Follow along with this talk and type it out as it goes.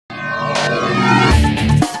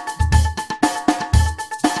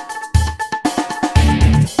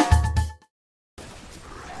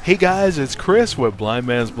Hey guys, it's Chris with Blind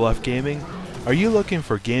Man's Bluff Gaming. Are you looking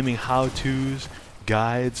for gaming how-tos,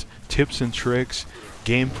 guides, tips and tricks,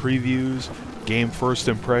 game previews, game first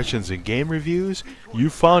impressions, and game reviews? You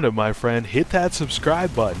found it, my friend. Hit that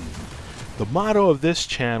subscribe button. The motto of this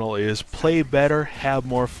channel is play better, have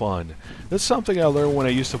more fun. That's something I learned when I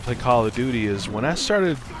used to play Call of Duty. Is when I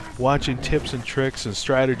started watching tips and tricks and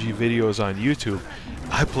strategy videos on YouTube,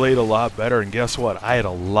 I played a lot better, and guess what? I had a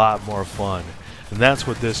lot more fun. And that's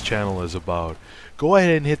what this channel is about. Go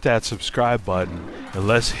ahead and hit that subscribe button and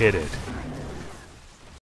let's hit it.